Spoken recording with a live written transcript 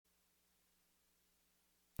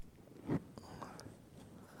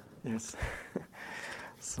Yes.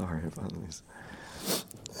 Sorry about this.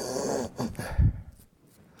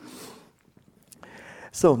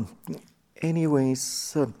 So,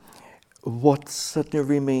 anyways, what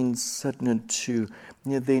remains to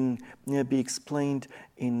then be explained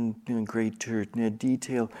in greater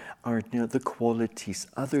detail are the qualities,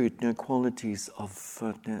 other qualities of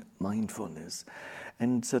mindfulness.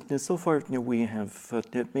 And so far we have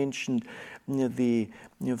mentioned the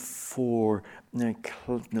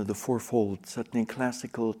fourfold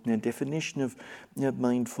classical definition of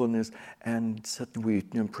mindfulness, and we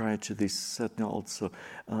prior to this also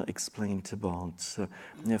explained about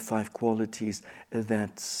 5 qualities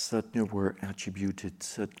that were attributed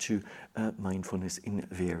to mindfulness in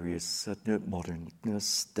various modern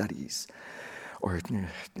studies, or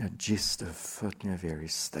gist of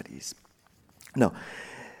various studies. Now,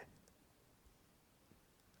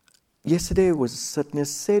 yesterday it was said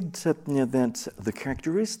that the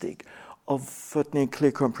characteristic of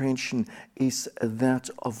clear comprehension is that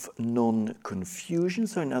of non-confusion.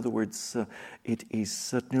 So in other words, it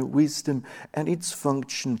is wisdom, and its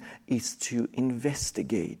function is to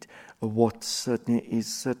investigate what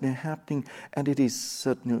is happening, and it is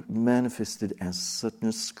manifested as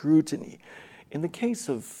scrutiny. In the case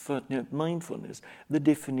of mindfulness, the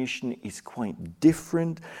definition is quite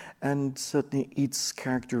different, and certainly its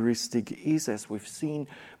characteristic is, as we've seen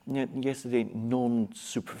yesterday,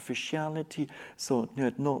 non-superficiality, so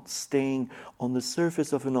not staying on the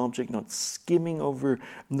surface of an object, not skimming over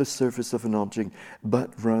the surface of an object, but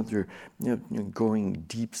rather going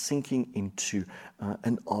deep, sinking into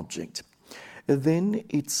an object. Then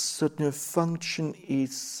its function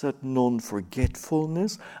is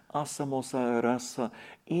non-forgetfulness, asamosa rasa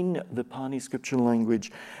in the Pali scripture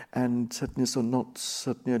language, and so not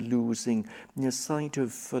losing sight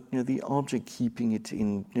of the object, keeping it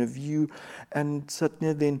in view. And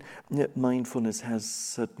then mindfulness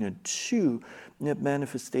has 2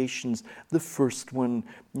 manifestations. The first one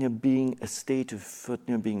being a state of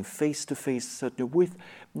being face-to-face with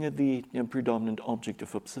the predominant object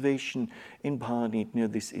of observation. In Pali,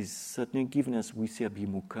 this is given as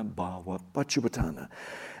Visyabhimukha Bhava Pachupatthana.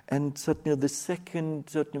 And the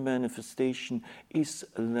second manifestation is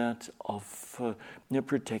that of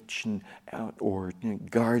protection or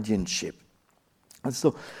guardianship. And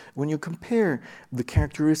so when you compare the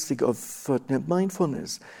characteristic of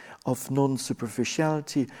mindfulness, of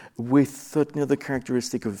non-superficiality, with the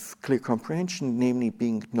characteristic of clear comprehension, namely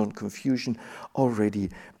being non-confusion, already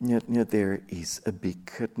there is a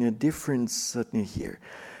big difference here.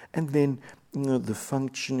 And then the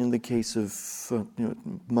function in the case of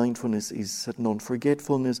mindfulness is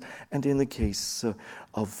non-forgetfulness, and in the case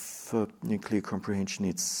of clear comprehension,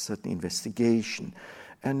 it's investigation.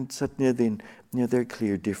 And then there are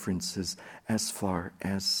clear differences as far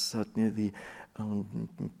as the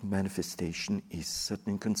manifestation is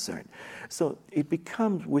certainly concerned. So it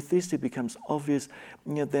becomes obvious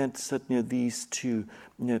that these 2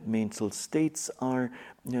 mental states are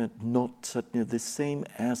not the same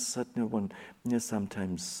as one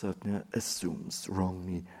sometimes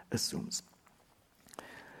wrongly assumes.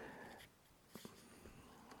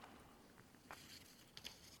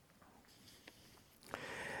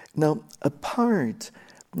 Now, apart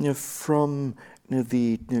from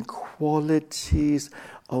the qualities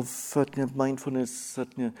of mindfulness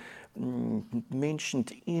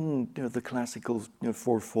mentioned in the classical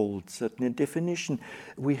fourfold definition,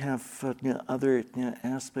 we have other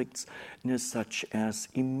aspects such as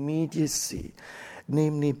immediacy,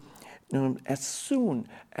 namely, as soon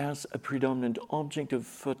as a predominant object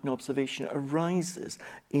of observation arises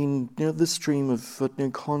in the stream of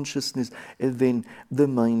consciousness, then the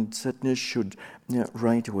mind should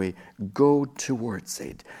right away go towards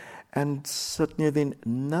it. And then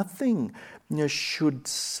nothing should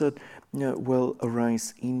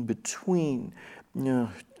arise in between.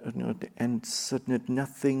 And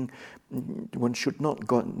nothing, one should not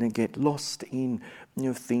get lost in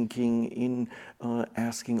thinking, in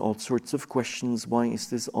asking all sorts of questions. Why is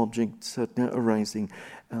this object arising,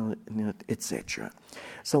 etc.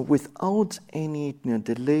 So without any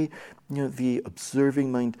delay, the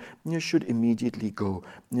observing mind should immediately go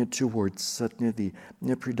towards the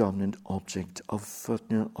predominant object of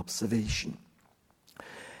observation.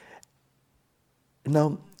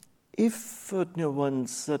 Now, if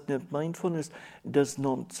one's mindfulness does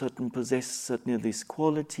not possess this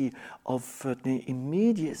quality of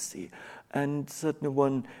immediacy, and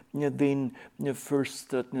one then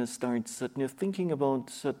first starts thinking about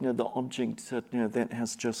the object that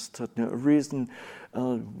has just arisen,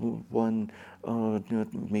 one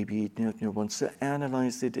maybe wants to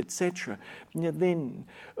analyze it, etc. Then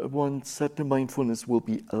one's mindfulness will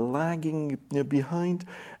be lagging behind,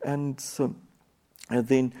 and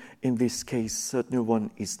then in this case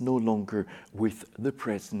one is no longer with the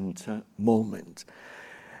present moment.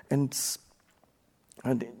 And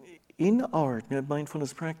in our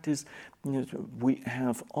mindfulness practice, we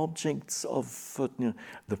have objects of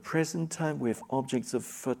the present time, we have objects of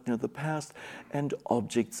the past, and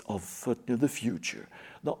objects of the future.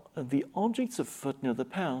 The objects of the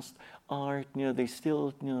past are, they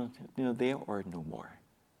still, there or no more.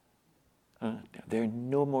 They're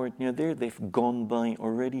no more there, they've gone by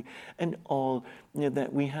already, and all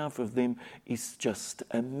that we have of them is just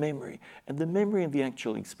a memory. And the memory and the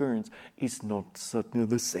actual experience is not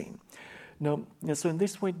the same. Now, so in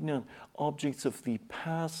this way, objects of the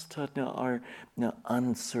past are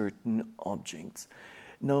uncertain objects.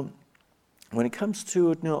 Now, when it comes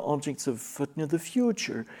to objects of the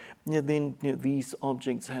future, then these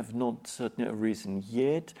objects have not arisen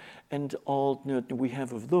yet, and all we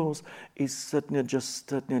have of those is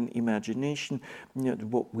just an imagination,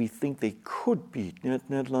 what we think they could be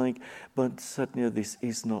like, but this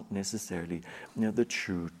is not necessarily the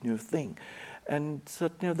true thing. And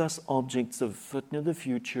thus objects of the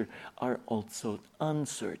future are also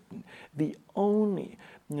uncertain. The only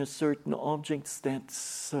certain objects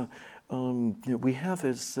that we have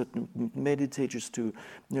as meditators to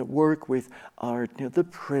work with are the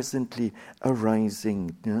presently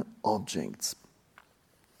arising objects.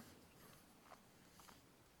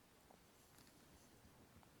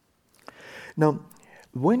 Now,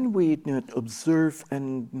 when we observe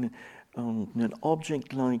an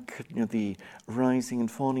object like the rising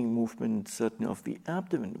and falling movement of the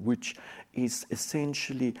abdomen, which is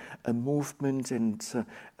essentially a movement and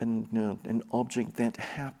an object that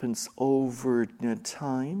happens over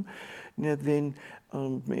time, then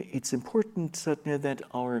it's important that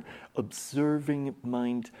our observing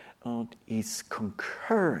mind is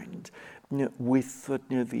concurrent with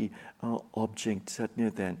the object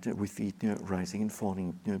that with the rising and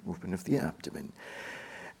falling movement of the abdomen.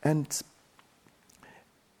 And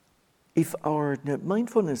if our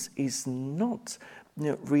mindfulness is not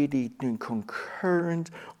really concurrent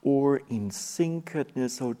or in sync,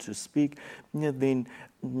 so to speak, then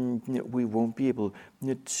we won't be able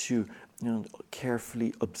to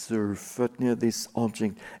carefully observe this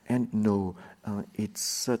object and know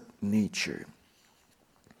its nature.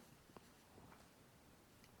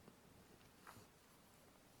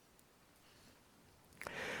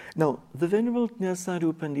 Now, the Venerable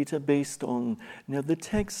Sayadaw Pandita, based on the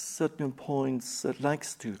text, points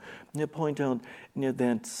likes to point out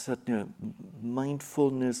that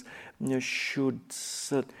mindfulness should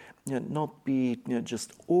not be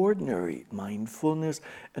just ordinary mindfulness,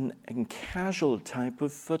 and casual type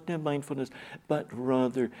of mindfulness, but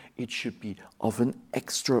rather it should be of an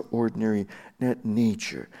extraordinary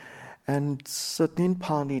nature. And in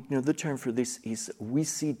Pali, the term for this is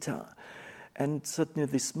visita. And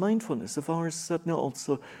this mindfulness of ours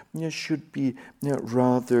also should be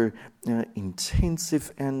rather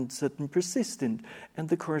intensive and persistent. And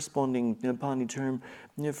the corresponding Pali term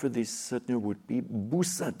for this would be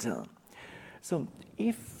busata. So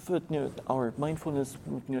if our mindfulness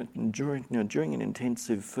during an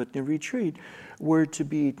intensive retreat were to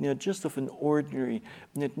be just of an ordinary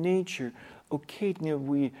nature, okay,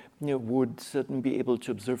 we would certainly be able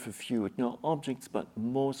to observe a few objects, but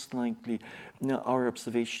most likely our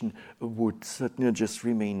observation would certainly just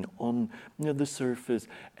remain on the surface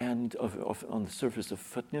and on the surface of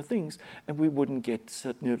things, and we wouldn't get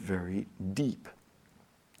certainly very deep.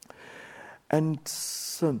 And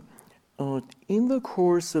in the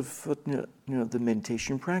course of the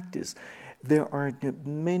meditation practice, there are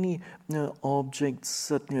many objects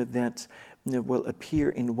that will appear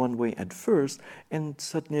in one way at first, and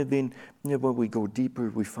suddenly then when we go deeper,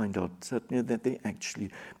 we find out that they actually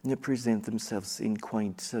present themselves in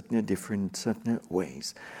quite different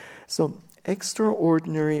ways. So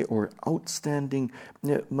extraordinary or outstanding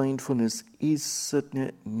mindfulness is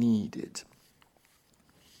needed.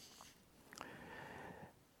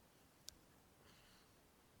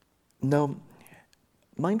 Now,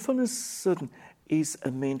 mindfulness is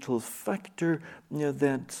a mental factor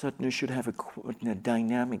that should have a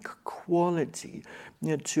dynamic quality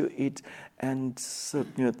to it, and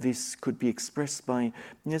this could be expressed by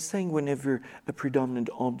saying whenever a predominant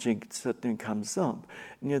object comes up,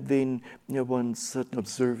 then one's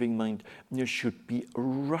observing mind should be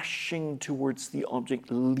rushing towards the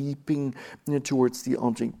object, leaping towards the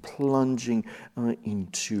object, plunging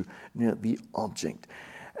into the object.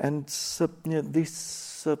 And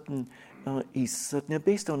this is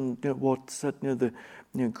based on what the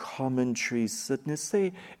commentaries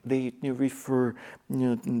say. They refer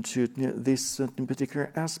to this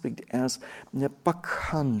particular aspect as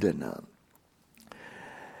pakhandana.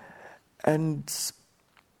 And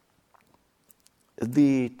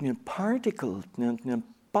the particle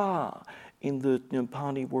pa in the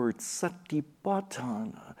Pali word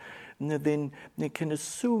Satipatthana then can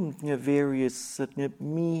assume various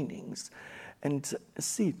meanings. And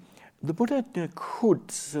see, the Buddha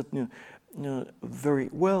could very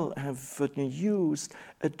well have used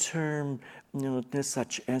a term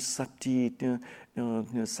such as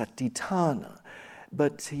Satipatthana,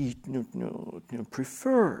 but he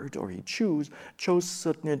preferred, or he chose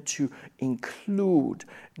to include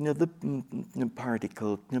the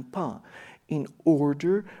particle pa in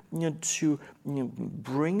order to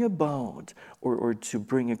bring about or to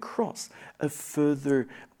bring across a further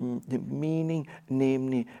meaning,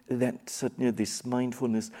 namely that this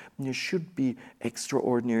mindfulness should be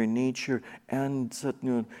extraordinary in nature, and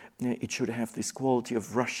it should have this quality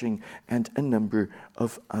of rushing and a number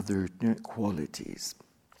of other qualities.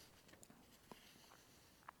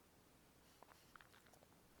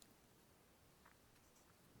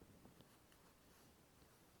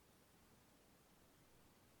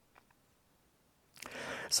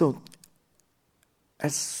 So,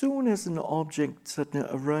 as soon as an object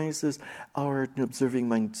arises, our observing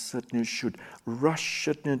mind should rush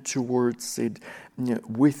towards it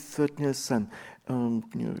with some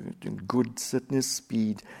good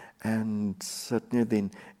speed, and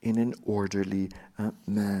then in an orderly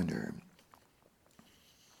manner.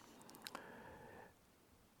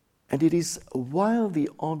 And it is while the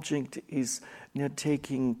object is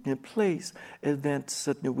taking place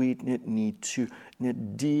that we need to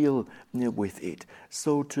deal with it.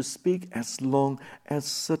 So to speak, as long as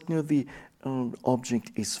the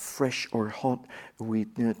object is fresh or hot, we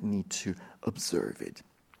need to observe it.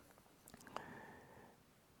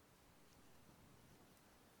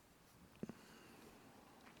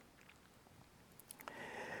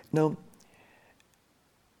 Now,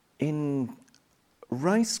 in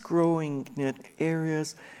rice growing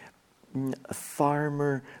areas, a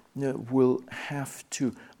farmer will have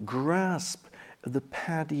to grasp the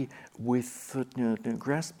paddy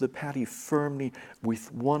firmly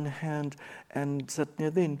with one hand, and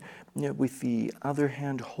then with the other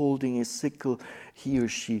hand holding a sickle, he or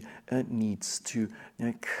she needs to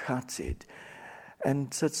cut it.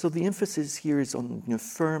 And so the emphasis here is on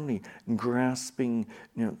firmly grasping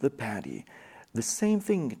the paddy. The same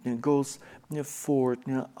thing goes for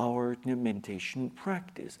our meditation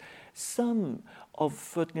practice. Some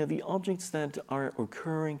of the objects that are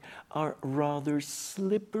occurring are rather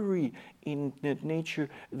slippery in nature.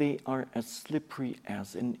 They are as slippery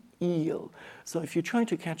as an eel. So if you try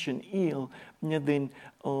to catch an eel, then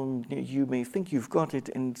you may think you've got it,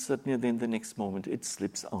 and suddenly then the next moment it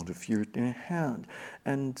slips out of your hand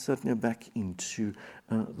and suddenly back into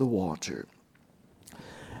the water.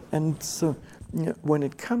 And so when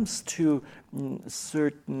it comes to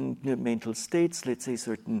certain mental states, let's say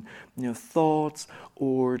certain thoughts,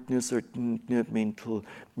 or certain mental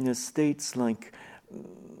states like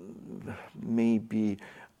maybe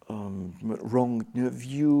wrong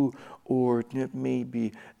view, or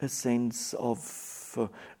maybe a sense of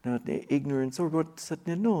ignorance, or what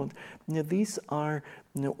not. These are,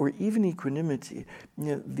 or even equanimity,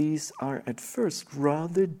 these are at first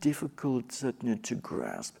rather difficult to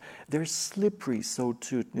grasp. They're slippery, so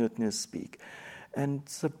to speak. And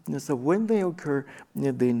so when they occur,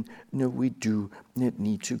 then we do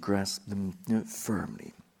need to grasp them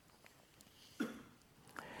firmly.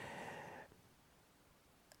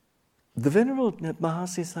 The Venerable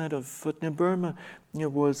Mahasi Sayadaw of Burma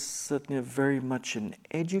was very much an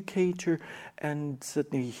educator, and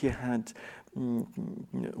he had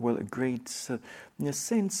a great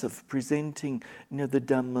sense of presenting the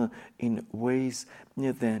Dhamma in ways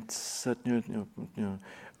that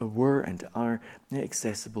were and are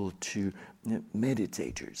accessible to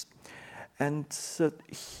meditators. And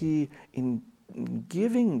he, in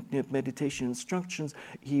giving meditation instructions,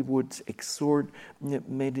 he would exhort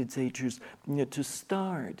meditators to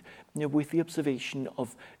start with the observation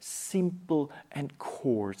of simple and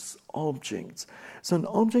coarse objects. So an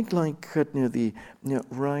object like the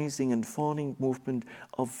rising and falling movement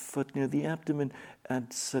of the abdomen at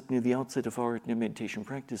the outset of our meditation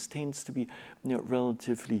practice tends to be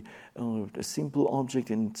relatively a simple object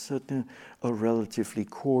and a relatively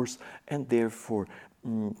coarse and therefore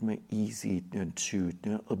easy to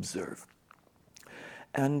observe.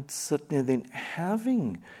 And certainly then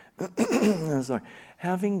having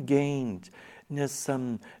gained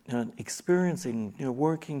some experience in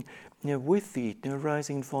working with the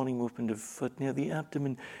rising and falling movement of the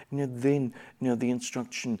abdomen, then the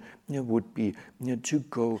instruction would be to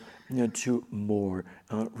go to more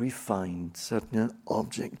refined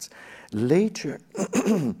objects. Later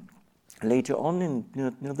on in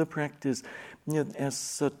the practice,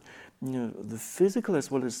 as the physical as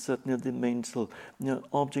well as the mental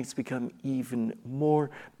objects become even more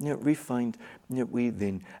refined, we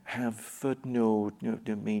then have no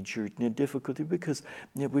major difficulty because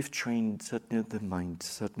we've trained the mind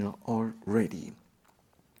already.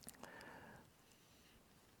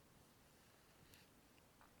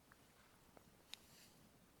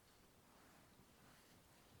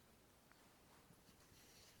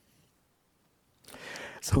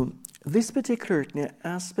 So this particular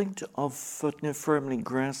aspect of firmly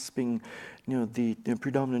grasping the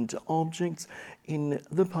predominant objects in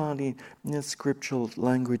the Pali scriptural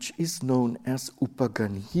language is known as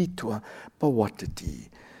upaganhitva pavattati.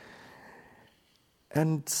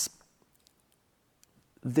 And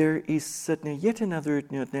there is certainly yet another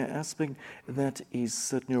aspect that is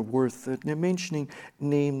certainly worth mentioning,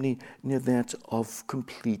 namely that of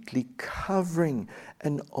completely covering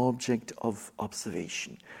an object of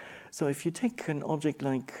observation. So if you take an object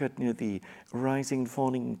like the rising and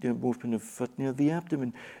falling movement of the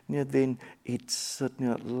abdomen, then it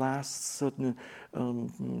lasts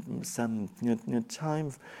some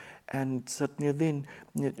time, and certainly then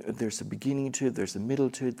there's a beginning to it, there's a middle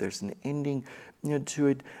to it, there's an ending to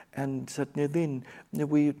it, and certainly then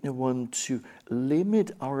we want to limit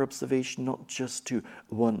our observation not just to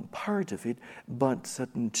one part of it, but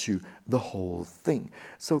certainly to the whole thing.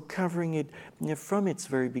 So covering it from its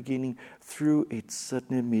very beginning through its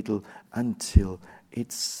certainly middle until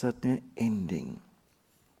its certainly ending.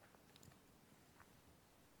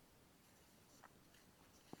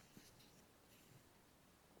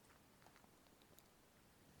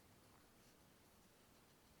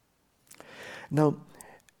 Now,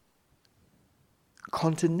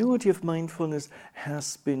 continuity of mindfulness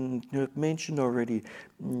has been mentioned already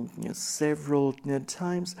several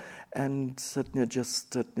times, and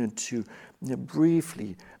just to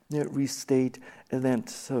briefly restate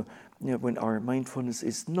that when our mindfulness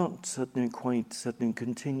is not quite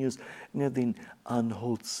continuous, then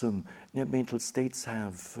unwholesome mental states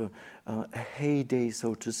have a heyday,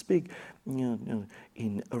 so to speak,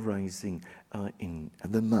 in arising in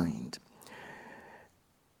the mind.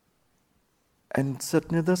 And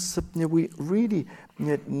certainly thus we really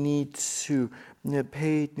need to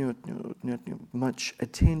pay much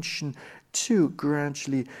attention to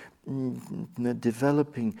gradually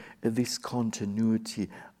developing this continuity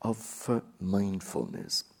of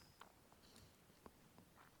mindfulness.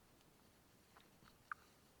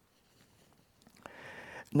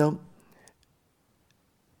 Now,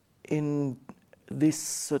 in this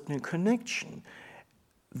certain connection,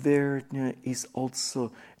 there is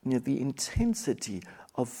also the intensity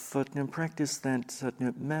of practice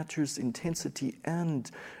that matters. Intensity and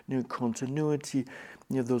continuity,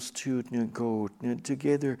 those two go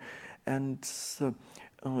together. And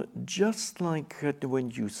just like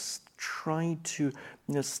when you try to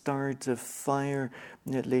start a fire,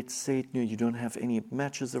 let's say you don't have any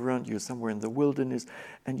matches around, you're somewhere in the wilderness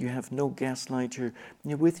and you have no gas lighter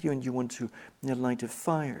with you and you want to light a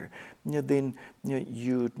fire, then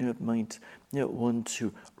you might want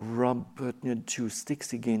to rub two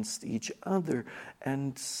sticks against each other,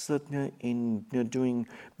 and in doing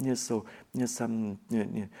so, some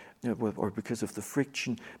or because of the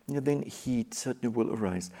friction, then heat will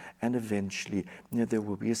arise, and eventually there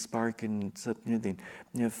will be a spark, and then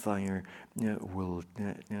fire will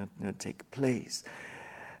take place.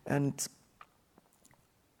 And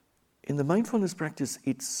in the mindfulness practice,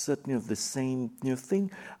 it's certainly the same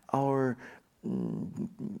thing. Our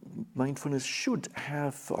mindfulness should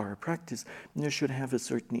have, our practice should have a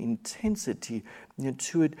certain intensity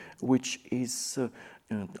to it, which is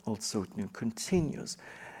also continuous.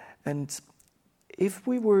 And if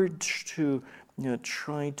we were to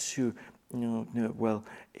try to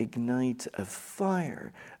ignite a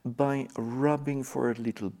fire by rubbing for a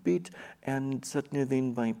little bit, and certainly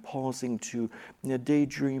then by pausing to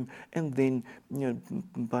daydream, and then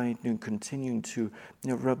by continuing to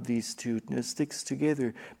rub these two sticks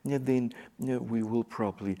together, then we will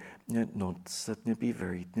probably not certainly be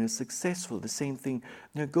very successful. The same thing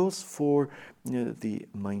goes for the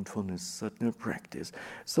mindfulness practice.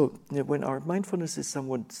 So when our mindfulness is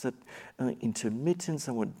somewhat intermittent,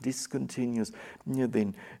 somewhat discontinuous,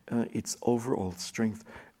 then its overall strength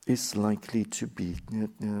is likely to be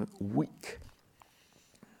weak.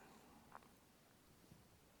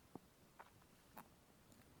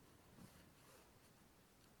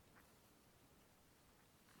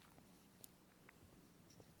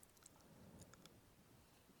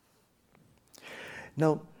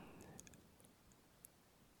 Now,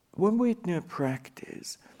 when we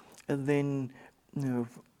practice, then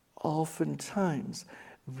oftentimes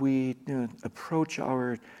we approach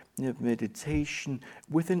our meditation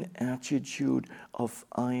with an attitude of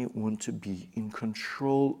I want to be in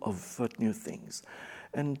control of things,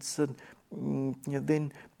 and so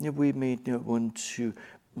then we may want to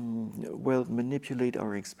manipulate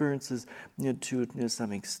our experiences to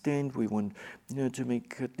some extent. We want to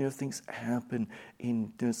make things happen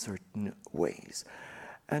in certain ways.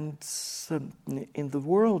 And in the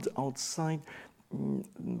world outside,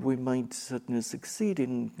 we might certainly succeed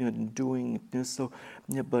in doing so,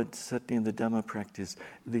 but certainly in the Dhamma practice,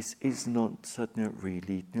 this is not certainly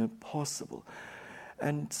really possible.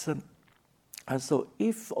 And so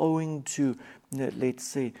if owing to, let's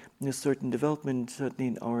say, a certain development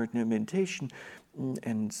in our meditation,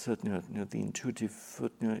 and certainly the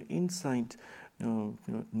intuitive insight,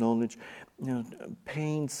 knowledge,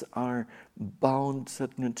 pains are bound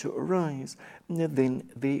certainly to arise, then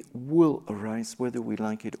they will arise whether we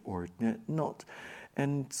like it or not.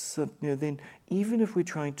 And then even if we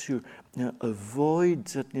try to avoid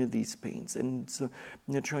these pains and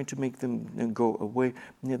try to make them go away,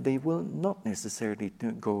 they will not necessarily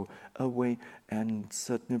go away and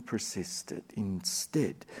certainly persist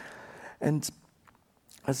instead. And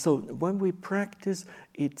so when we practice,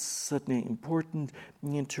 it's certainly important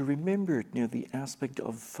to remember the aspect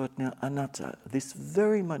of anatta. This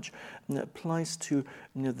very much applies to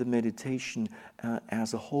the meditation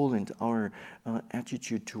as a whole and our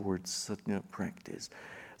attitude towards practice.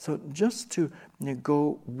 So just to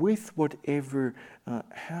go with whatever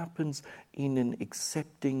happens in an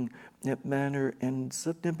accepting manner, and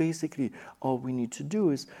basically all we need to do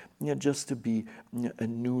is just to be a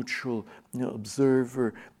neutral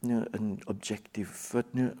observer, an objective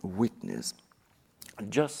witness.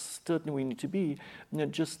 Just we need to be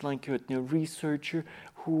just like a researcher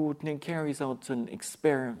who carries out an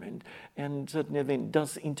experiment and then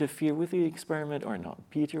does interfere with the experiment or not.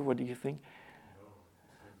 Peter, what do you think?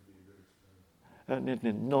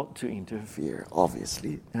 Not to interfere,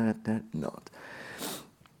 obviously, not.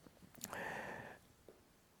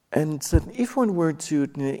 And if one were to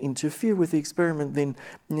interfere with the experiment, then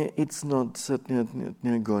it's not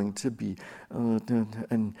going to be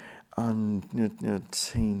an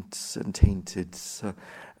untainted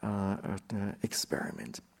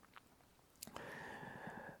experiment.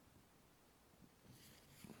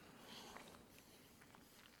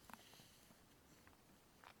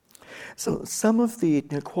 So some of the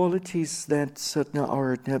qualities that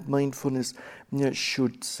our mindfulness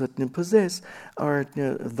should possess are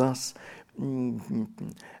thus the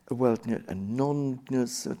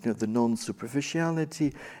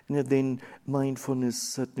non-superficiality. Then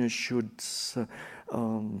mindfulness should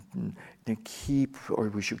keep, or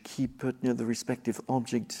we should keep the respective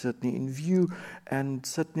object in view, and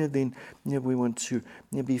then we want to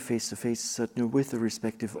be face to face with the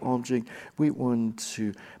respective object. We want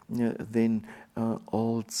to then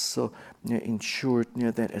also ensure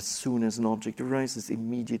that as soon as an object arises,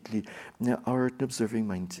 immediately our observing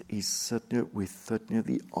mind is with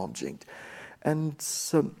the object, and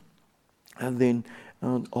then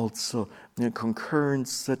also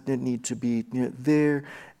concurrence need to be there,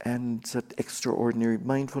 and extraordinary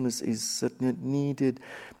mindfulness is needed.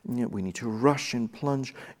 We need to rush and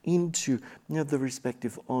plunge into the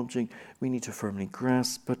respective object. We need to firmly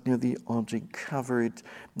grasp the object, cover it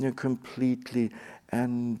completely,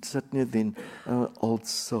 and then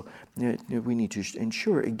also we need to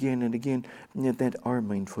ensure again and again that our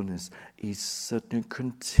mindfulness is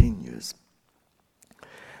continuous.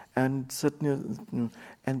 And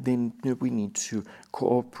then we need to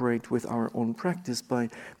cooperate with our own practice by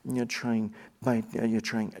trying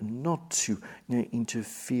not to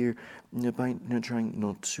interfere, by trying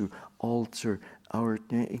not to alter our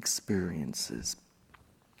experiences.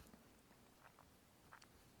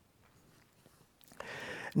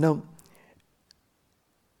 Now,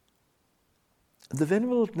 the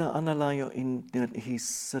Venerable Analayo in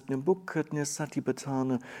his book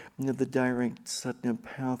Satipatthana, the direct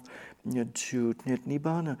path to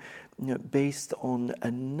Nibbana, based on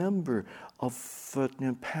a number of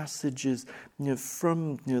passages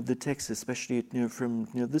from the text, especially from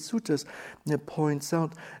the suttas, points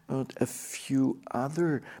out a few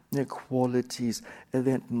other qualities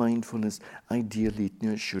that mindfulness ideally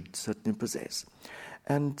should possess.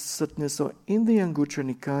 And so in the Anguttara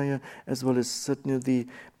Nikaya, as well as the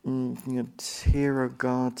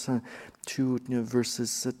Theravada 2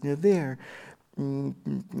 verses there,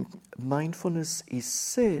 mindfulness is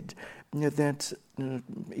said that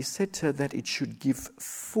it should give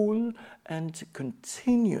full and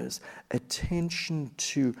continuous attention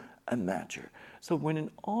to a matter. So when an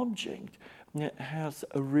object has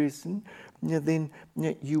arisen, then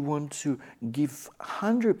you want to give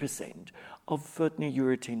 100% of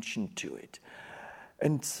your attention to it.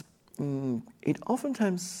 And it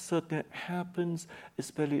oftentimes happens,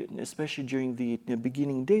 especially during the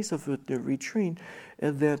beginning days of the retreat,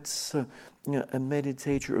 that a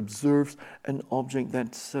meditator observes an object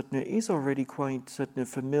that is already quite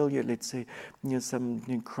familiar, let's say some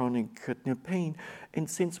chronic pain, and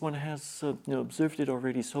since one has observed it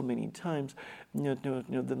already so many times,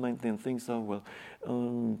 the mind then thinks, oh well,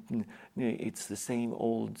 it's the same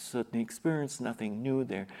old experience, nothing new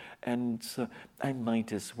there, and I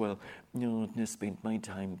might as well spend my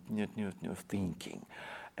time thinking.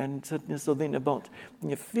 And so then about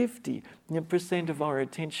 50% of our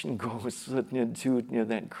attention goes to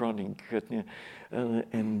that chronic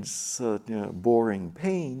and boring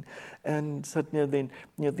pain, and then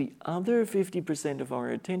the other 50% of our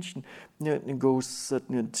attention goes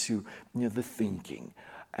to the thinking.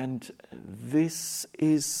 And this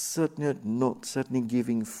is not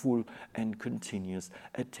giving full and continuous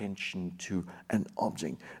attention to an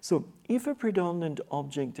object. So if a predominant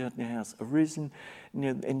object has arisen,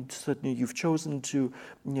 and certainly you've chosen to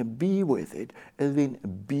be with it, then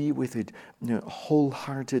be with it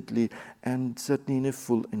wholeheartedly and certainly in a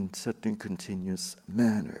full and certain continuous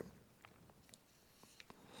manner.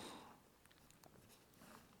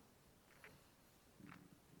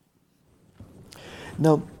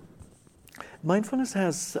 Now, mindfulness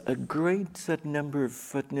has a great number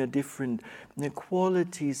of different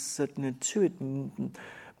qualities to it,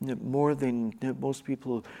 more than most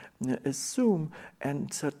people assume,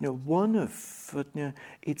 and one of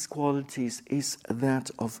its qualities is that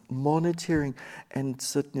of monitoring and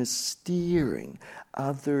steering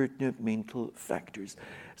other mental factors.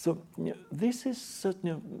 So this is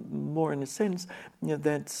more in a sense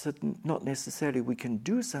that not necessarily we can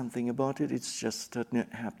do something about it, it's just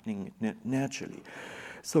happening naturally.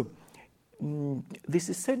 So this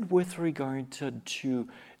is said with regard to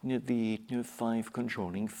the 5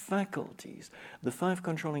 controlling faculties. The 5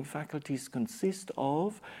 controlling faculties consist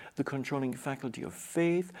of the controlling faculty of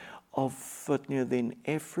faith, of then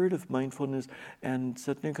effort, of mindfulness, and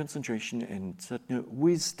concentration, and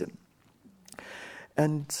wisdom.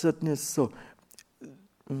 And so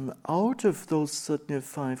out of those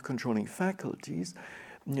 5 controlling faculties,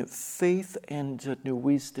 faith and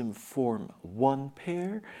wisdom form one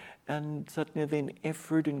pair, and then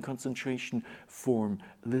effort and concentration form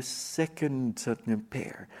the second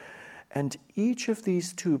pair. And each of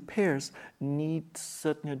these 2 pairs needs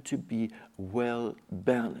to be well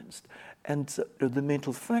balanced. And the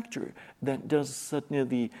mental factor that does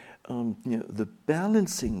the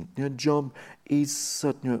balancing job is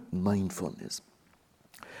mindfulness.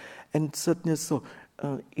 And so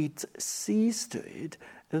it sees to it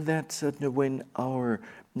that when our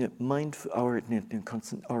our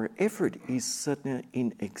effort is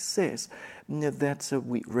in excess, that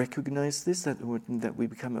we recognize this, that we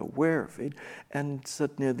become aware of it, and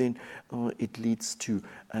then it leads to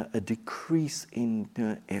a decrease in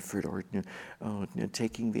effort, or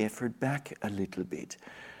taking the effort back a little bit.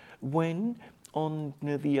 When, on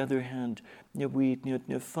the other hand, we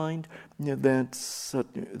find that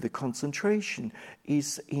the concentration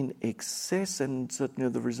is in excess, and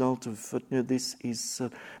the result of this is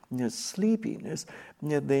sleepiness,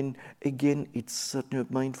 then again it's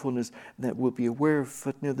mindfulness that will be aware of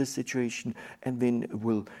the situation, and then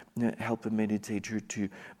will help a meditator to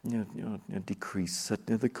decrease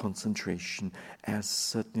the concentration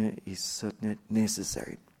as is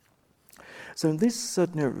necessary. So in this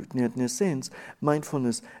sense,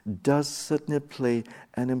 mindfulness does play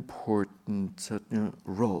an important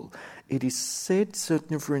role. It is said,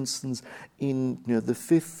 for instance, in the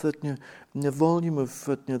 5th volume of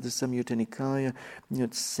the Samyutta Nikaya,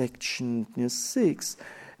 section 6,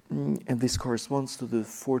 and this corresponds to the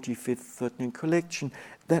 45th collection,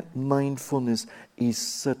 that mindfulness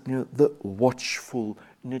is the watchful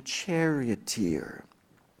charioteer.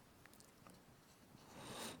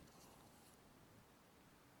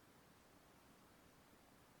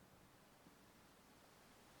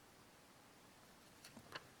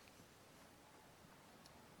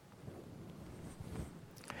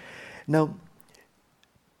 Now,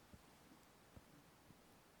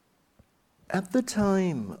 at the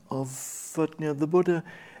time of the Buddha,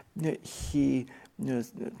 he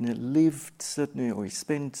lived or he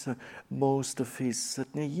spent most of his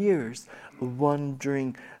years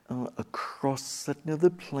wandering across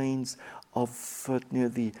the plains of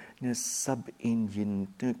the sub-Indian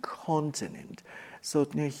continent. So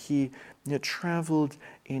he traveled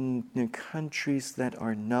in countries that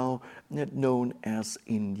are now known as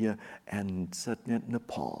India and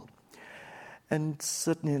Nepal. And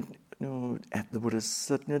certainly, at the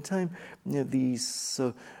Buddha's time, these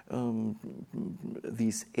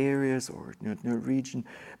areas or region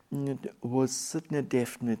was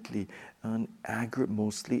definitely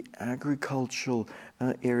mostly agricultural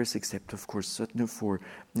areas, except of course for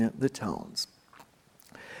the towns.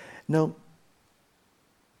 Now,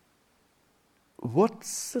 what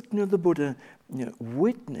the Buddha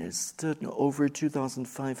witnessed over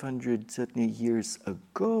 2,500 years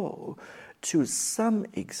ago, to some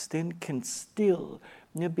extent, can still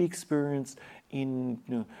be experienced in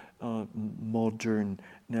modern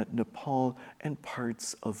Nepal and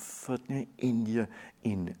parts of India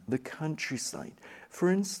in the countryside. For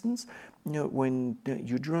instance, when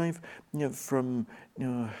you drive from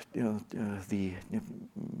the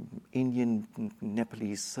Indian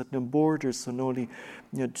Nepalese border, Sonoli,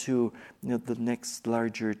 to the next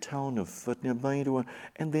larger town of Baidwa,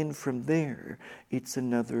 and then from there it's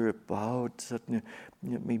another about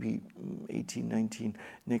maybe 18, 19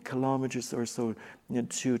 kilometers or so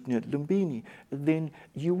to Lumbini, then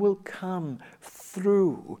you will come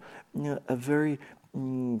through a very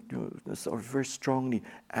very strongly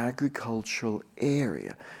agricultural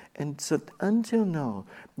area. And so until now,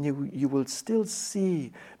 you will still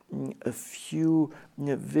see a few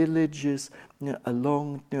villages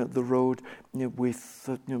along the road with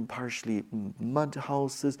partially mud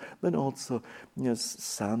houses, but also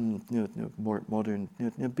some more modern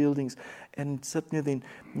buildings, and certainly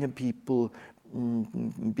then people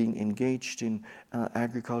being engaged in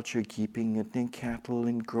agriculture, keeping cattle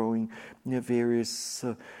and growing various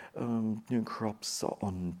crops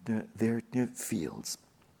on their fields.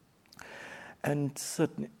 And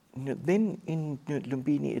then in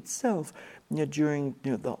Lumbini itself, during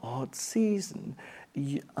the odd season,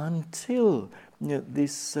 until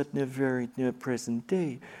this very present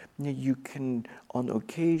day, you can on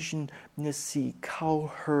occasion see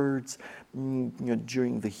cow herds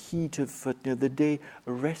during the heat of the day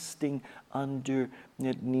resting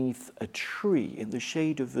underneath a tree, in the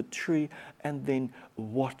shade of a tree, and then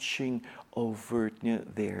watching over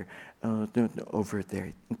their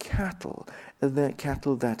cattle, the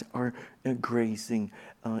cattle that are grazing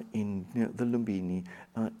in the Lumbini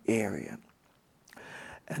area.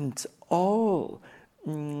 And all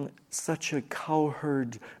such a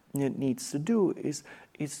cowherd needs to do is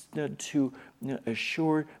to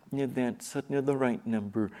assure that the right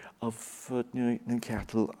number of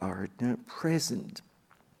cattle are present.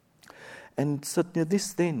 And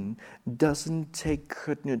this then doesn't take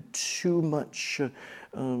too much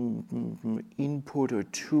input or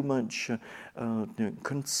too much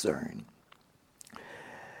concern.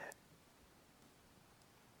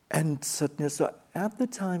 And so at the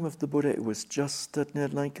time of the Buddha, it was just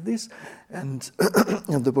like this. And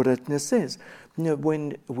the Buddha says,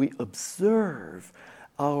 when we observe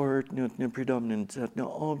our predominant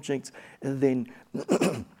objects, then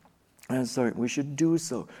we should do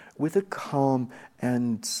so with a calm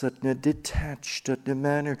and detached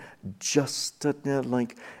manner, just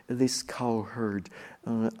like this cowherd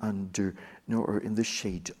under or in the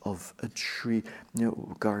shade of a tree,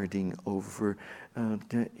 guarding over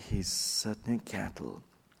his cattle.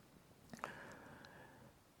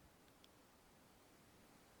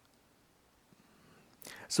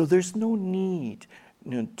 So there's no need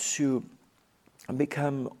to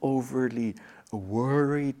become overly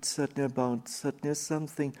worried about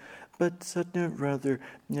something, but rather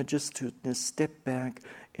just to step back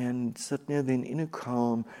and then in a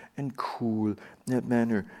calm and cool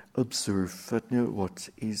manner observe what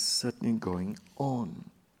is going on.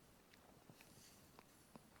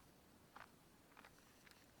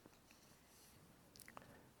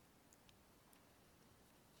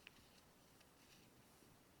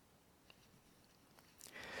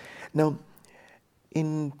 Now,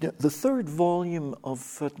 In the third volume of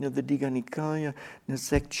the Digha Nikaya,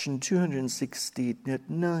 section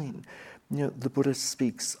 269, the Buddha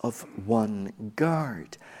speaks of one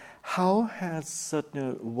guard. How has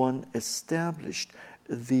one established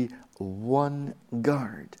the one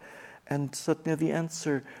guard? And the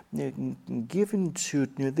answer given to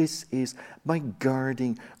this is by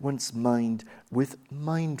guarding one's mind with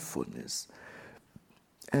mindfulness.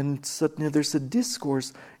 And there's a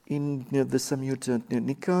discourse in the Samyutta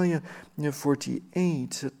Nikaya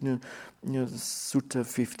 48, Sutta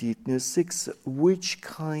 56, which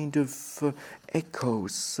kind of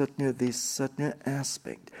echoes this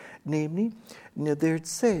aspect. Namely, there it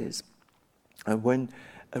says, when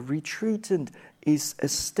a retreatant is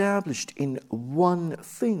established in one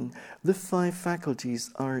thing, the five faculties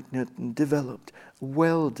are developed,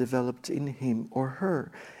 well developed in him or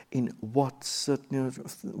her. In what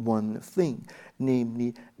one thing,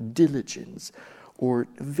 namely diligence or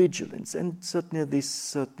vigilance. And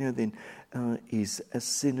this then is a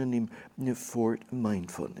synonym for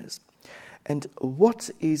mindfulness. And what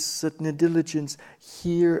is diligence?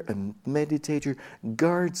 Here a meditator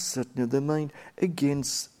guards the mind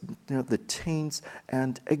against the taints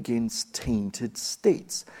and against tainted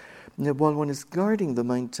states. While one is guarding the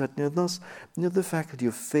mind, thus the faculty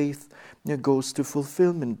of faith goes to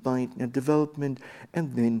fulfillment by development,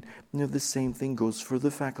 and then the same thing goes for the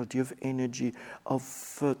faculty of energy, of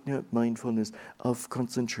mindfulness, of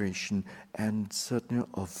concentration, and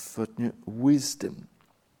of wisdom.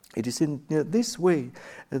 It is in this way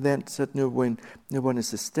that when one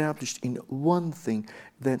is established in one thing,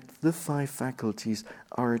 that the five faculties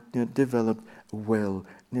are developed well,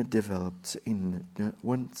 developed in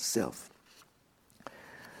oneself.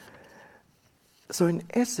 So in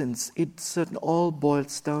essence, it all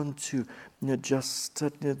boils down to just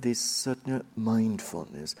this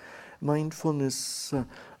mindfulness. Mindfulness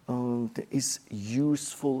is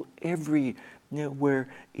useful everywhere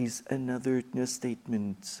is another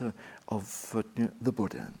statement of the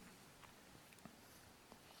Buddha.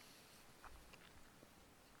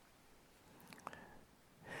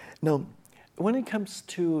 Now, when it comes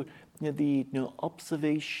to the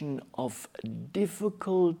observation of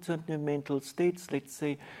difficult mental states, let's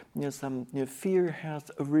say some fear has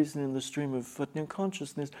arisen in the stream of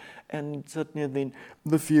consciousness, and then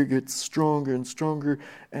the fear gets stronger and stronger,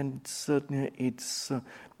 and it's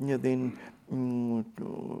then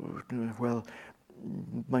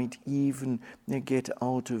might even get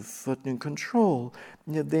out of control.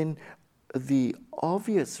 Then the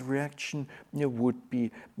obvious reaction would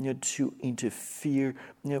be to interfere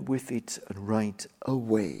with it right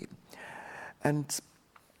away. And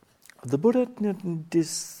the Buddha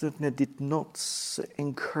did not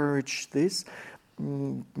encourage this,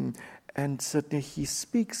 and he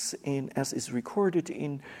speaks as is recorded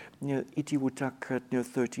in Itivuttaka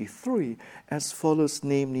 33 as follows,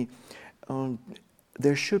 namely,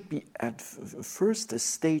 there should be at first a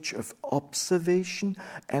stage of observation,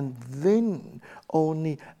 and then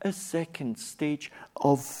only a second stage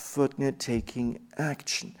of taking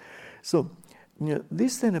action. So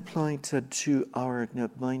this then applied to our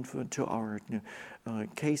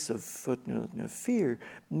case of fear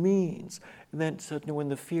means that when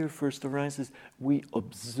the fear first arises, we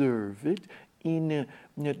observe it in a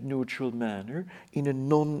neutral manner, in a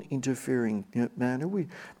non-interfering manner. We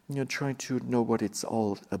try to know what it's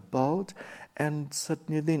all about, and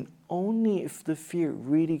then only if the fear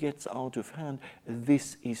really gets out of hand,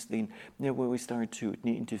 this is then where we start to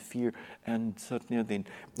interfere, and then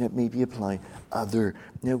maybe apply other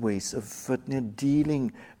ways of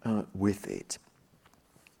dealing with it.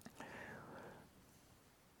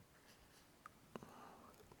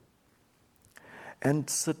 And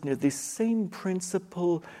this same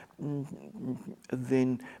principle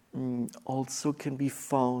then also can be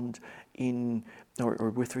found in,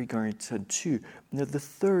 or with regard to the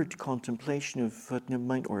third contemplation of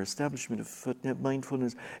mind, or establishment of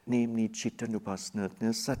mindfulness, namely Cittanupassana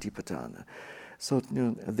Satipatthana. So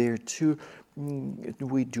there too,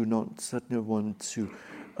 we do not want to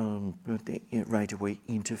right away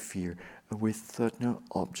interfere with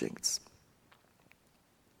objects.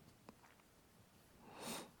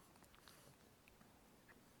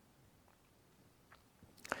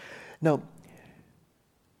 Now,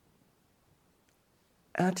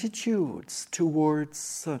 attitudes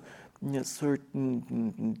towards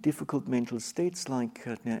certain difficult mental states like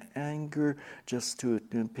anger, just to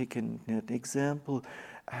pick an example,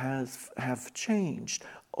 have changed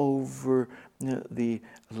over the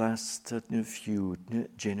last few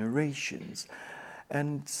generations.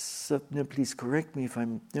 And please correct me if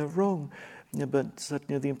I'm wrong, but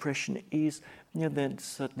the impression is that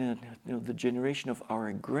the generation of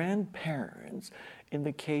our grandparents, in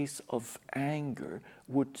the case of anger,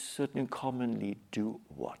 would commonly do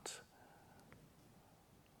what?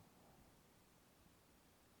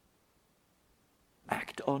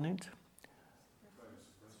 Act on it?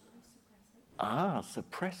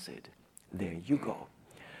 Suppress it. There you go.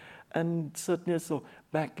 And so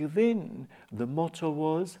back then, the motto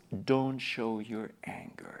was, don't show your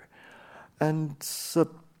anger. And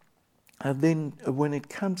then when it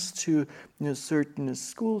comes to certain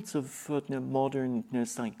schools of modern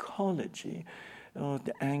psychology,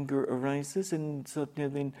 the anger arises, and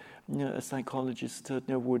then a psychologist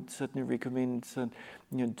would certainly recommend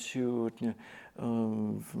to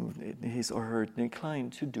his or her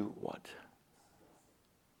client to do what?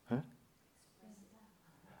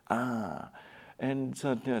 And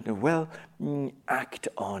act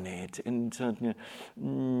on it and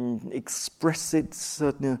express it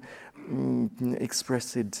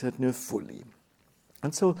fully.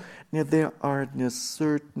 And so there are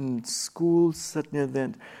certain schools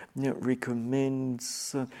that recommend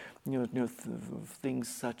things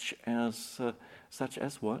such as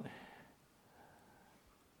what?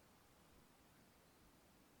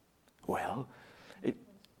 Well,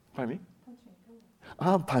 pardon me?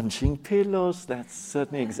 Punching pillows, that's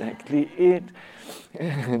certainly exactly it.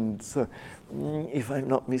 And so, if I'm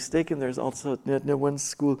not mistaken, there's also one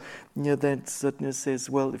school that certainly says,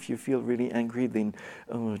 well, if you feel really angry, then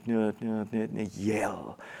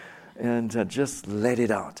yell and just let it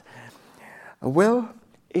out. Well,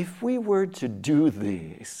 if we were to do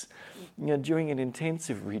this during an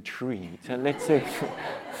intensive retreat, let's say...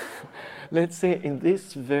 Let's say in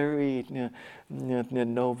this very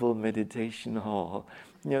noble meditation hall,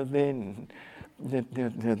 then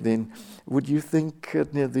would you think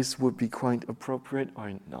this would be quite appropriate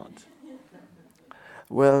or not?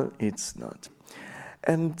 Well, it's not.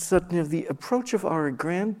 And certainly the approach of our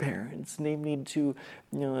grandparents, namely to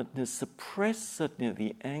suppress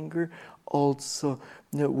the anger, also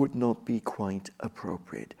would not be quite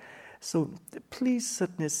appropriate. So please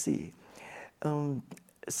certainly see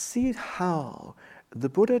how the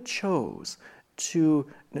Buddha chose to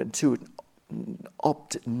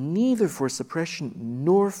opt neither for suppression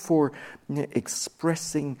nor for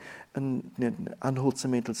expressing an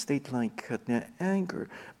unwholesome mental state like anger,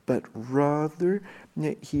 but rather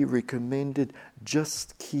he recommended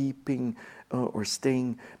just keeping or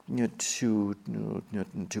staying to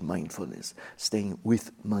mindfulness, staying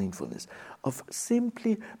with mindfulness, of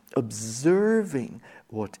simply observing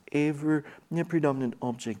whatever predominant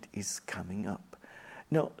object is coming up.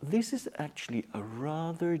 Now, this is actually a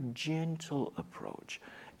rather gentle approach.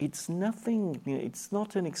 It's not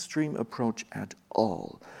an extreme approach at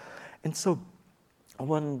all. And so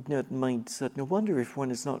one might wonder, if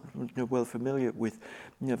one is not well familiar with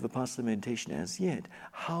Vipassana meditation as yet,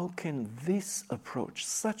 how can this approach,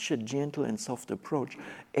 such a gentle and soft approach,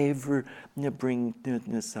 ever bring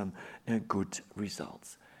some good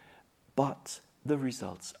results? But the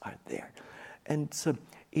results are there. And so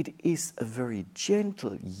it is a very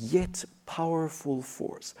gentle yet powerful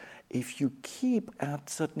force. If you keep at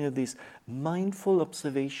this mindful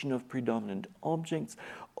observation of predominant objects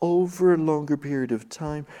over a longer period of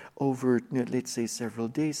time, over, let's say, several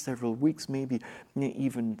days, several weeks, maybe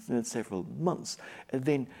even several months,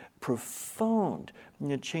 then profound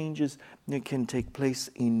changes can take place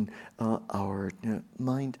in our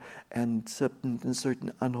mind, and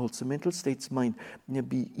certain unwholesome mental states might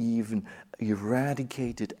be even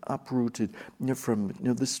eradicated, uprooted from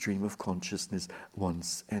the stream of consciousness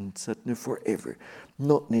once and forever.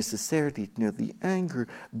 Not necessarily the anger,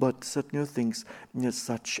 but things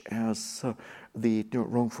such as the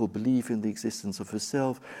wrongful belief in the existence of a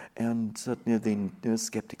self, and then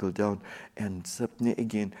skeptical doubt, and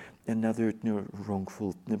again another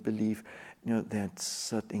wrongful belief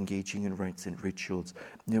that engaging in rites and rituals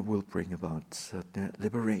will bring about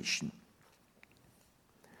liberation.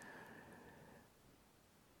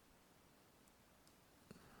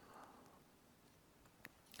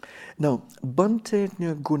 Now, Bhante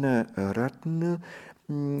Gunaratna,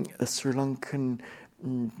 a Sri Lankan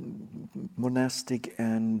monastic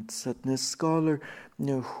and scholar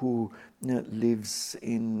who lives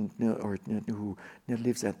in who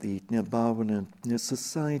lives at the Bhavana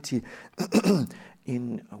Society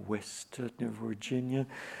in West Virginia.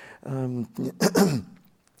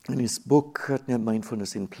 In his book,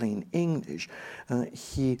 Mindfulness in Plain English,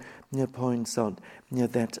 he points out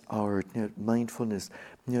that our mindfulness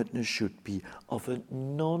should be of a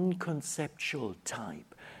non-conceptual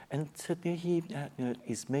type. And he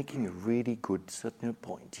is making a really good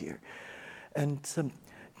point here. And so,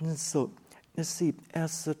 you see,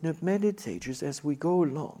 as meditators, as we go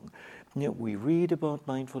along, we read about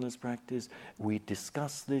mindfulness practice, we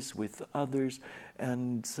discuss this with others,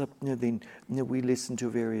 and then we listen to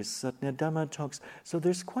various Dhamma talks. So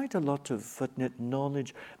there's quite a lot of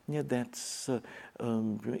knowledge that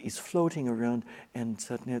is floating around and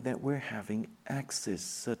that we're having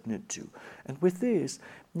access to. And with this,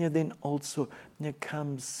 then also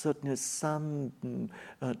comes some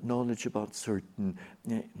knowledge about certain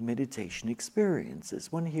meditation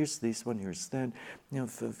experiences. One hears this, one hears that,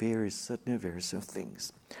 for various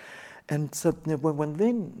things. And when one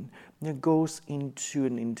then goes into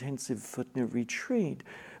an intensive retreat,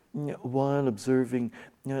 while observing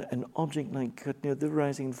an object like the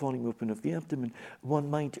rising and falling movement of the abdomen, one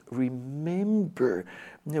might remember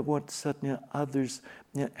what others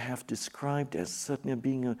have described as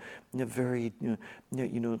being a very,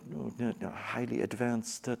 highly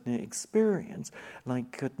advanced experience,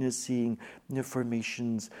 like seeing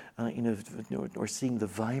formations or seeing the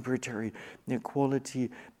vibratory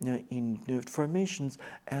quality in formations,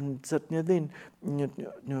 and then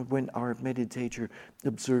when our meditator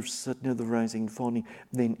observes the rising and falling,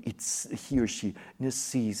 then he or she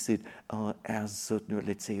sees it as,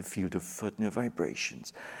 let's say, a field of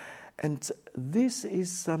vibrations. And this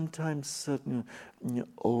is sometimes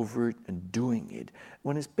overdoing it.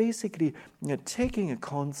 One is basically taking a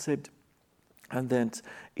concept and that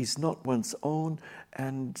is not one's own,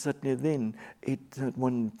 and then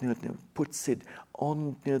one puts it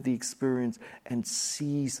on the experience and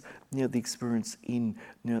sees the experience in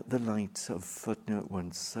the light of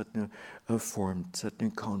one's formed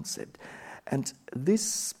concept. And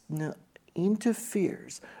this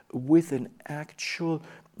interferes with an actual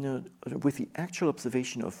with the actual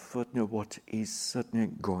observation of what is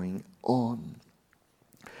going on.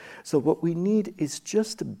 So what we need is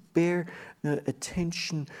just to bear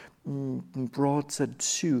attention brought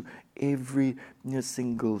to every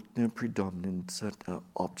single predominant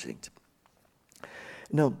object.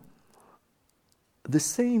 Now, the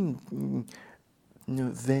same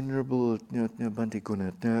Venerable Bhante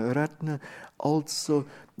Gunaratna also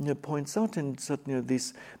points out, and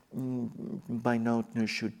this by now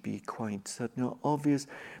should be quite obvious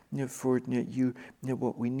for you,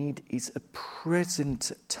 what we need is a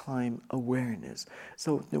present time awareness.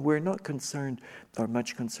 So we're not concerned or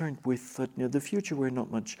much concerned with the future. We're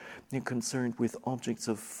not much concerned with objects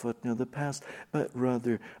of the past, but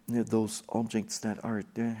rather those objects that are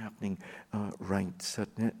happening right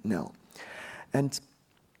now. And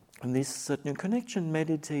this connection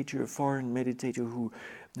meditator, a foreign meditator who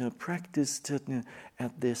practiced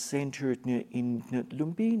at the center in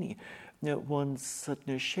Lumbini, once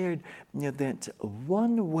shared that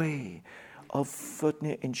one way of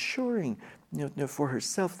ensuring for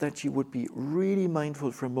herself that she would be really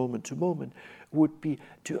mindful from moment to moment would be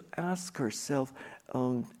to ask herself,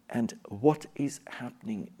 and what is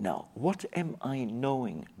happening now? What am I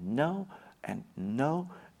knowing now and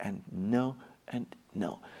now and now and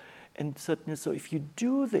now? And so if you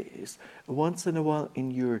do this once in a while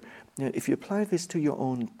if you apply this to your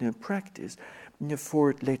own practice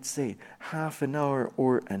for, let's say, half an hour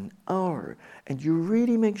or an hour, and you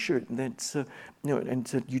really make sure that,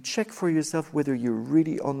 and you check for yourself whether you're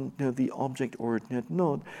really on the object or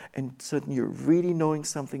not, and you're really knowing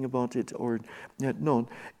something about it or not,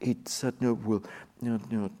 it will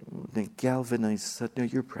galvanize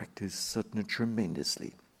your practice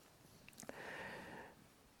tremendously.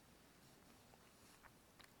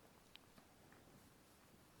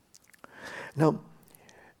 Now,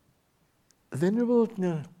 Venerable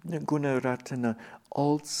Gunaratana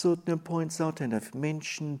also points out, and I've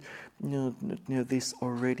mentioned this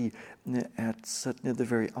already at the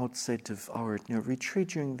very outset of our retreat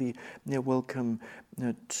during the welcome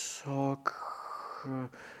talk,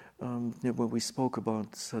 when we spoke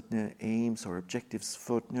about certain aims or objectives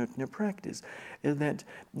for practice, that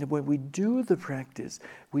when we do the practice,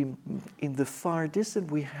 in the far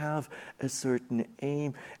distant we have a certain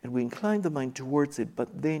aim and we incline the mind towards it,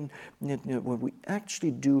 but then when we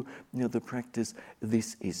actually do the practice,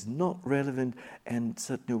 this is not relevant, and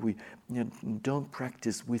we don't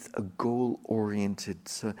practice with a goal-oriented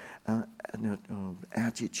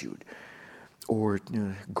attitude, or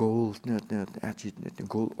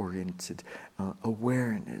goal-oriented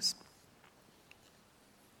awareness.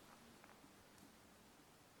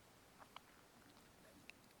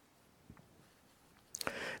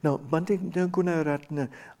 Now, Bhante Gunaratna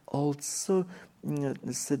also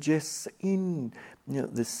suggests in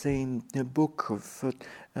the same book of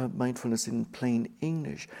Mindfulness in Plain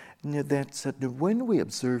English that when we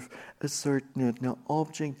observe a certain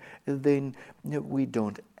object, then we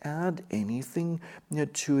don't add anything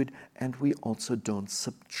to it, and we also don't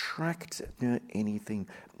subtract anything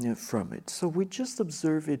from it. So we just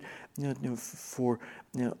observe it for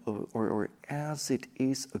or as it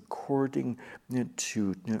is according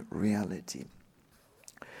to reality.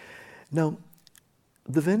 Now,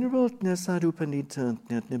 the Venerable Sadhu Pandita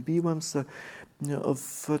Biwamsa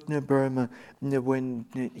of Burma, when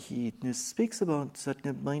he speaks about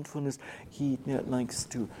mindfulness, he likes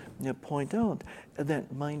to point out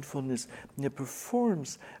that mindfulness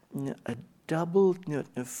performs a double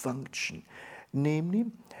function.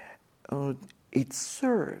 Namely, it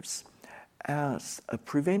serves as a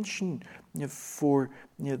prevention for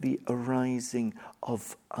the arising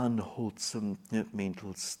of unwholesome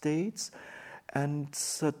mental states, and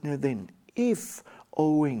then, if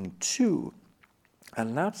owing to a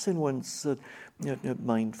lapse in one's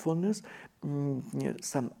mindfulness,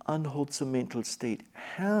 some unwholesome mental state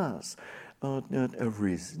has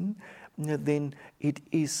arisen, then it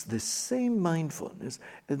is the same mindfulness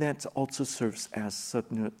that also serves as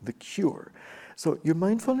the cure. So your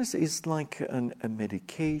mindfulness is like a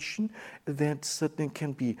medication that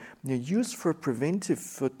can be used for preventive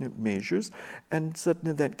measures, and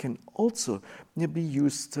that can also be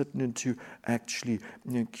used to actually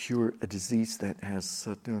cure a disease that has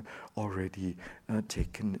already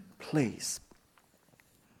taken place.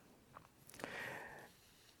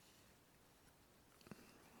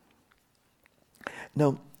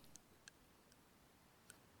 Now,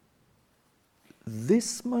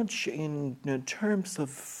 this much in terms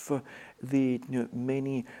of the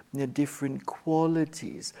many different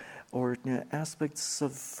qualities or aspects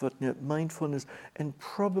of mindfulness, and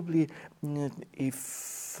probably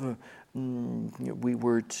if we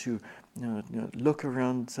were to look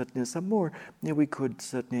around some more, we could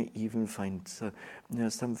even find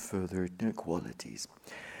some further qualities.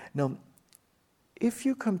 Now, if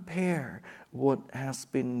you compare what has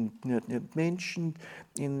been mentioned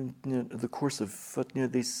in the course of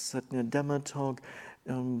this Dhamma talk,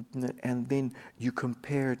 and then you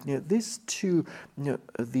compare this to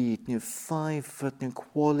the 5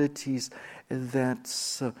 qualities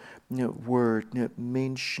that were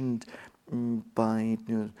mentioned by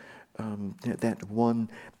that one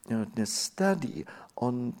study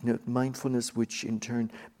on mindfulness, which in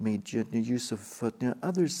turn made use of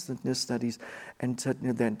other studies, and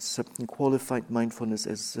that qualified mindfulness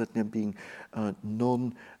as being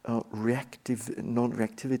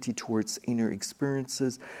non-reactivity towards inner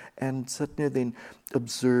experiences, and then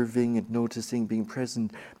observing and noticing, being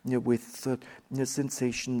present with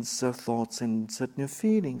sensations, thoughts, and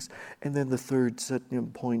feelings, and then the third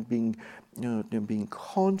point being being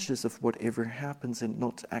conscious of whatever happens and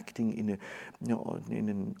not acting in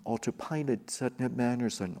an autopilot manner,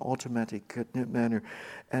 so an automatic manner,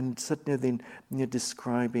 and then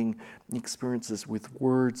describing experiences with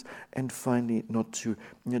words, and finally not to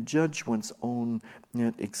judge one's own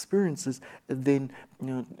experiences. Then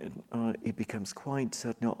it becomes quite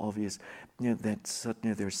obvious that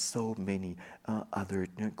there's so many other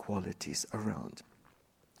qualities around.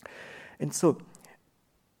 And so,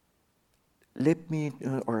 let me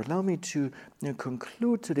or allow me to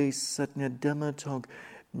conclude today's Dhamma talk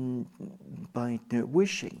by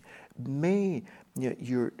wishing, may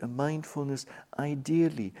your mindfulness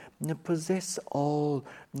ideally possess all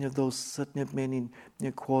those many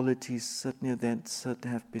qualities that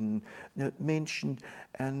have been mentioned,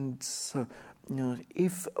 and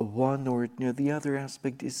if one or the other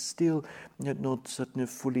aspect is still not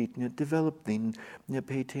fully developed, then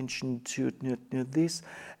pay attention to this,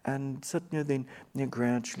 and then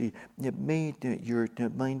gradually may your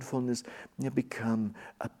mindfulness become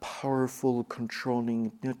a powerful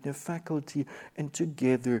controlling faculty, and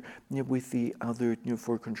together with the other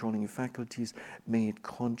 4 controlling faculties, may it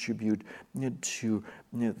contribute to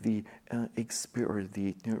the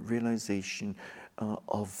realization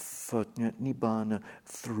of Nibbana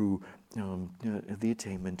through the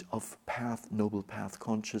attainment of noble path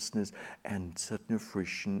consciousness and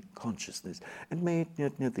fruition consciousness. And may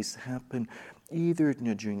this happen either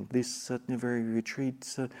during this very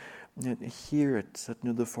retreat here at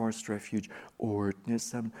the Forest Refuge, or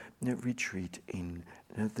some retreat in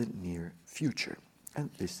the near future.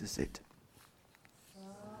 And this is it.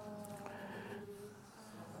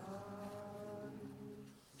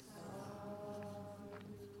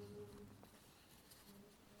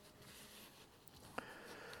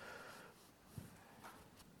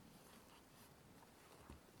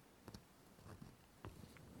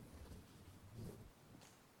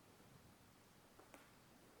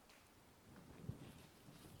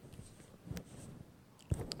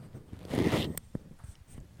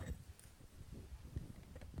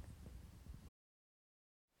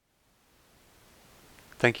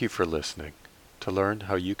 Thank you for listening. To learn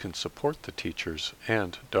how you can support the teachers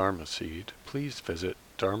and Dharma Seed, please visit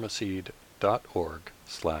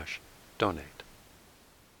dharmaseed.org/donate.